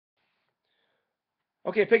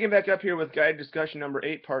Okay, picking back up here with guided discussion number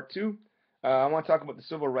 8, part 2. I want to talk about the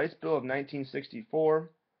Civil Rights Bill of 1964.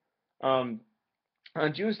 Um,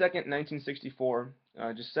 on June 2nd, 1964,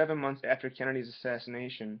 just 7 months after Kennedy's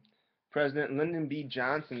assassination, President Lyndon B.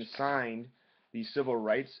 Johnson signed the Civil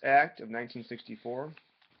Rights Act of 1964.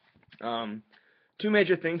 Um, Two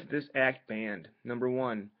major things this act banned. Number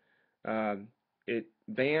one, uh, it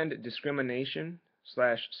banned discrimination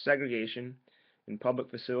slash segregation in public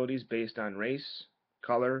facilities based on race,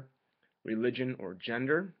 color, religion, or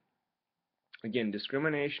gender. Again,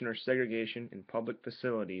 discrimination or segregation in public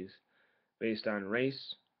facilities based on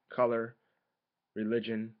race, color,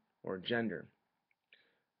 religion, or gender.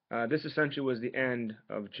 This essentially was the end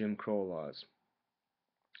of Jim Crow laws.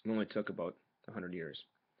 It only took about 100 years.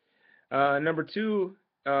 Number two,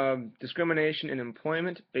 discrimination in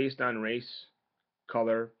employment based on race,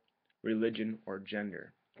 color, religion, or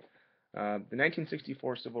gender. The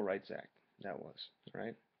 1964 Civil Rights Act, that was,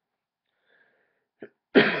 right?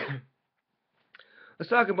 Let's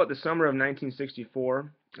talk about the summer of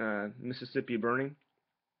 1964, Mississippi burning.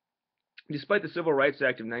 Despite the Civil Rights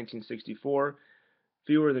Act of 1964,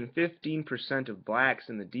 fewer than 15% of blacks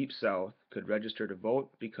in the Deep South could register to vote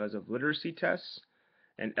because of literacy tests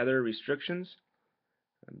and other restrictions.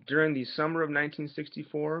 During the summer of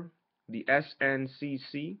 1964, the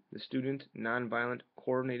SNCC, the Student Nonviolent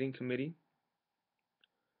Coordinating Committee,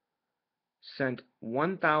 sent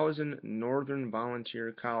 1,000 Northern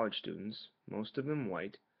volunteer college students, most of them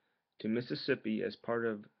white, to Mississippi as part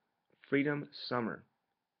of Freedom Summer.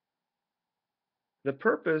 The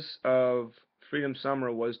purpose of Freedom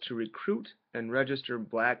Summer was to recruit and register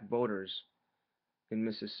black voters in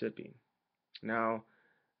Mississippi. Now,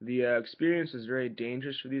 the experience was very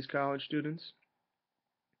dangerous for these college students.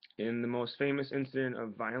 In the most famous incident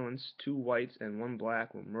of violence, 2 whites and 1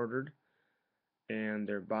 black were murdered, and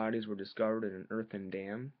their bodies were discovered in an earthen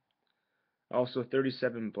dam. Also,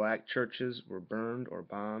 37 black churches were burned or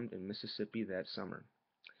bombed in Mississippi that summer.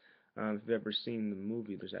 If you've ever seen the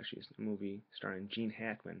movie, there's actually a movie starring Gene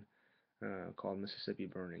Hackman called Mississippi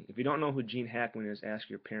Burning. If you don't know who Gene Hackman is, ask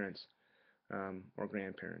your parents or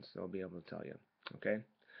grandparents. They'll be able to tell you. Okay?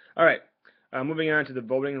 All right. Moving on to the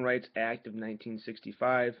Voting Rights Act of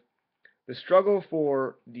 1965. The struggle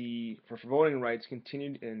for voting rights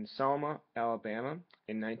continued in Selma, Alabama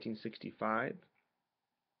in 1965.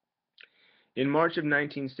 In March of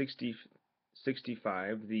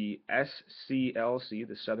 1965, the SCLC,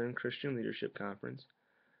 the Southern Christian Leadership Conference,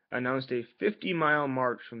 announced a 50-mile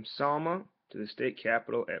march from Selma to the state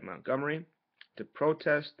capitol at Montgomery to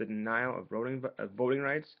protest the denial of voting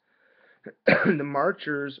rights. The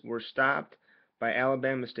marchers were stopped by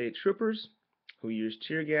Alabama state troopers who used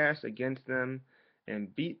tear gas against them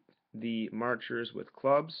and beat the marchers with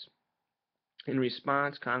clubs. In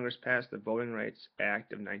response, Congress passed the Voting Rights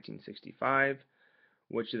Act of 1965,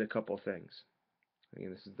 which did a couple things.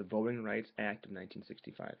 Again, this is the Voting Rights Act of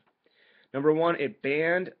 1965. Number one, it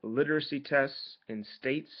banned literacy tests in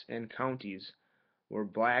states and counties where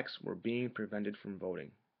blacks were being prevented from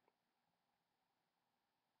voting.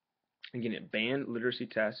 Again, it banned literacy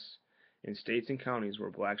tests in states and counties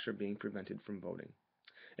where blacks were being prevented from voting.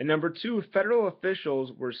 And number two, federal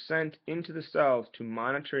officials were sent into the South to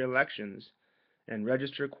monitor elections and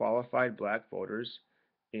register qualified black voters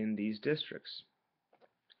in these districts.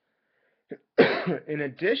 In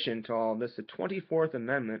addition to all this, the 24th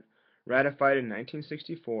Amendment, ratified in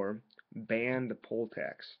 1964, banned the poll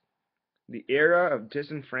tax. The era of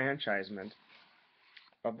disenfranchisement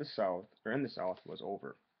of the South, or in the South, was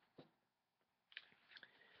over.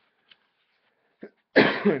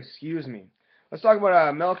 Excuse me. Let's talk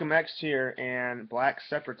about Malcolm X here and black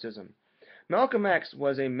separatism. Malcolm X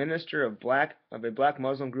was a minister of a black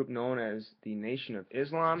Muslim group known as the Nation of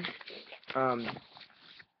Islam.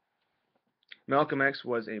 Malcolm X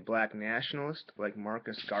was a black nationalist like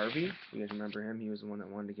Marcus Garvey. You guys remember him? He was the one that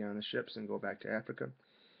wanted to get on the ships and go back to Africa.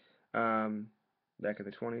 Back in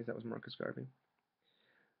the 20s, that was Marcus Garvey.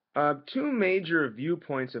 Two major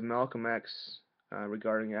viewpoints of Malcolm X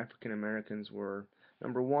regarding African Americans were,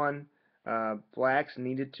 number one, blacks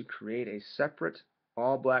needed to create a separate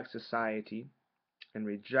all-black society and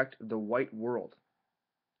reject the white world.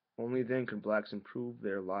 Only then could blacks improve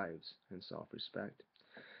their lives and self-respect.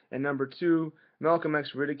 And number two, Malcolm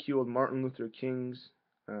X ridiculed Martin Luther King's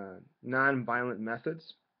nonviolent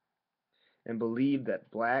methods and believed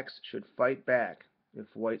that blacks should fight back if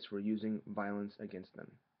whites were using violence against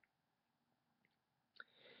them.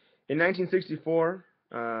 In 1964,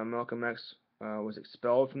 Malcolm X was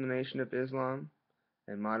expelled from the Nation of Islam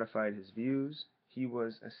and modified his views. He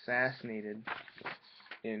was assassinated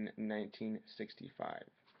in 1965.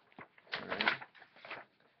 All right.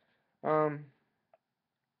 Um,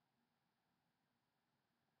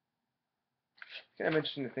 kind of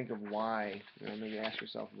interesting to think of why. Maybe ask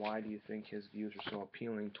yourself, why do you think his views are so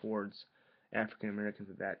appealing towards African Americans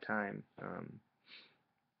at that time?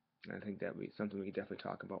 I think that would be something we could definitely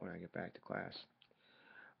talk about when I get back to class.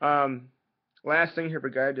 Um, last thing here for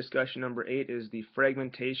guided discussion number 8 is the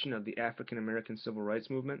fragmentation of the African American Civil Rights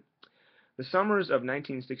Movement. The summers of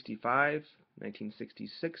 1965,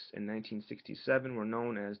 1966, and 1967 were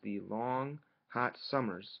known as the long, hot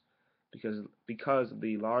summers because of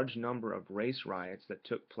the large number of race riots that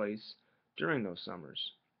took place during those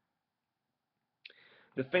summers.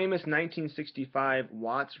 The famous 1965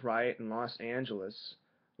 Watts riot in Los Angeles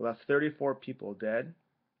left 34 people dead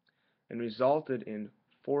and resulted in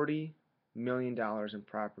 $40 million in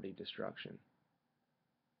property destruction.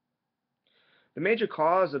 The major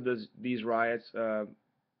cause of these riots, of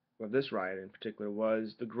this riot in particular,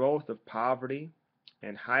 was the growth of poverty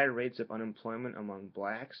and high rates of unemployment among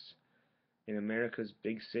blacks in America's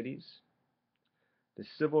big cities. The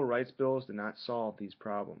civil rights bills did not solve these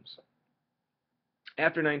problems.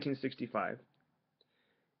 After 1965,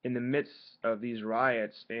 in the midst of these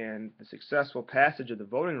riots and the successful passage of the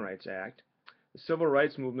Voting Rights Act, the civil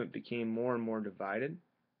rights movement became more and more divided.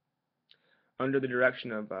 Under the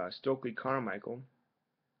direction of Stokely Carmichael,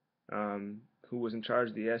 who was in charge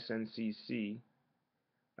of the SNCC,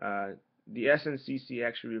 the SNCC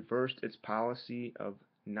actually reversed its policy of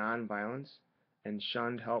nonviolence and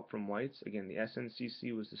shunned help from whites. Again, the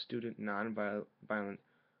SNCC was the Student Nonviolent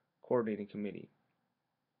Coordinating Committee.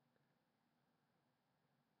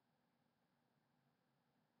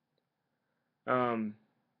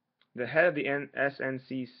 The head of the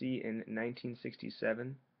SNCC in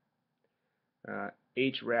 1967,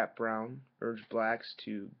 H. Rap Brown, urged blacks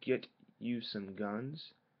to get you some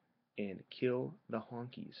guns and kill the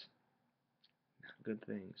honkies. Not good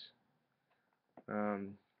things.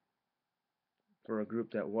 For a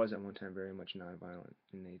group that was at one time very much nonviolent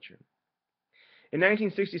in nature. In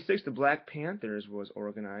 1966, the Black Panthers was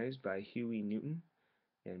organized by Huey Newton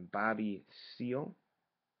and Bobby Seale.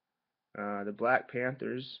 The Black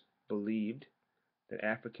Panthers believed that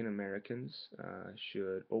African Americans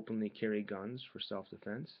should openly carry guns for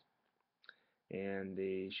self-defense, and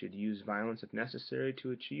they should use violence if necessary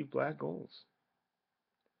to achieve black goals.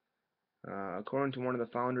 According to one of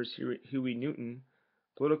the founders, Huey Newton,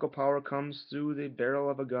 political power comes through the barrel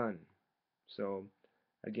of a gun. So,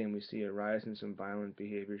 again, we see a rise in some violent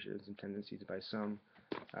behaviors and some tendencies by some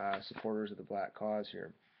supporters of the black cause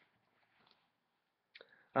here.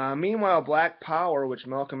 Meanwhile, Black Power, which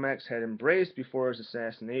Malcolm X had embraced before his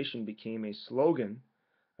assassination, became a slogan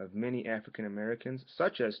of many African Americans,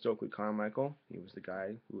 such as Stokely Carmichael. He was the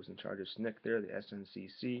guy who was in charge of SNCC there, the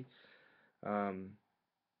SNCC,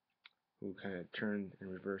 who kind of turned and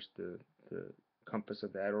reversed the compass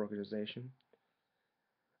of that organization.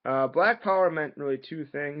 Black Power meant really two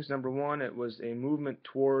things. Number one, it was a movement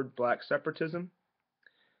toward black separatism.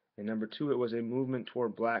 And number two, it was a movement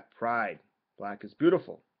toward black pride. Black is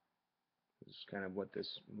beautiful. This is kind of what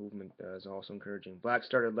this movement is also encouraging. Blacks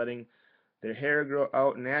started letting their hair grow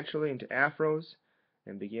out naturally into afros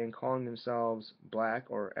and began calling themselves black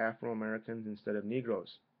or Afro-Americans instead of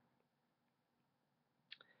Negroes.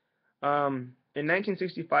 In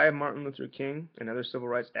 1965, Martin Luther King and other civil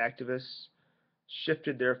rights activists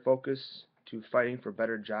shifted their focus to fighting for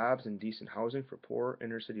better jobs and decent housing for poor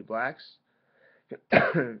inner-city blacks.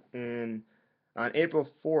 And on April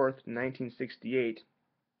 4th, 1968,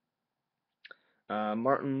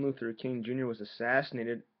 Martin Luther King Jr. was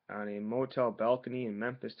assassinated on a motel balcony in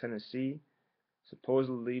Memphis, Tennessee,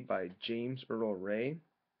 supposedly by James Earl Ray.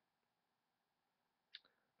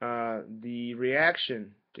 The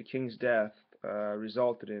reaction to King's death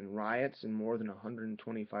resulted in riots in more than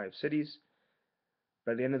 125 cities.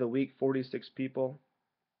 By the end of the week, 46 people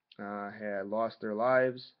had lost their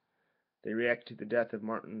lives. They reacted to the death of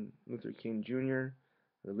Martin Luther King Jr.,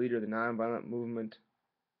 the leader of the nonviolent movement,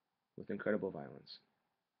 with incredible violence.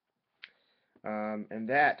 And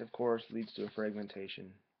that, of course, leads to a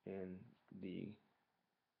fragmentation in the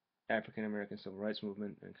African American Civil Rights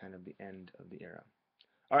Movement and kind of the end of the era.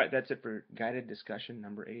 Alright, that's it for guided discussion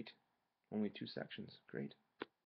number 8. Only 2 sections. Great.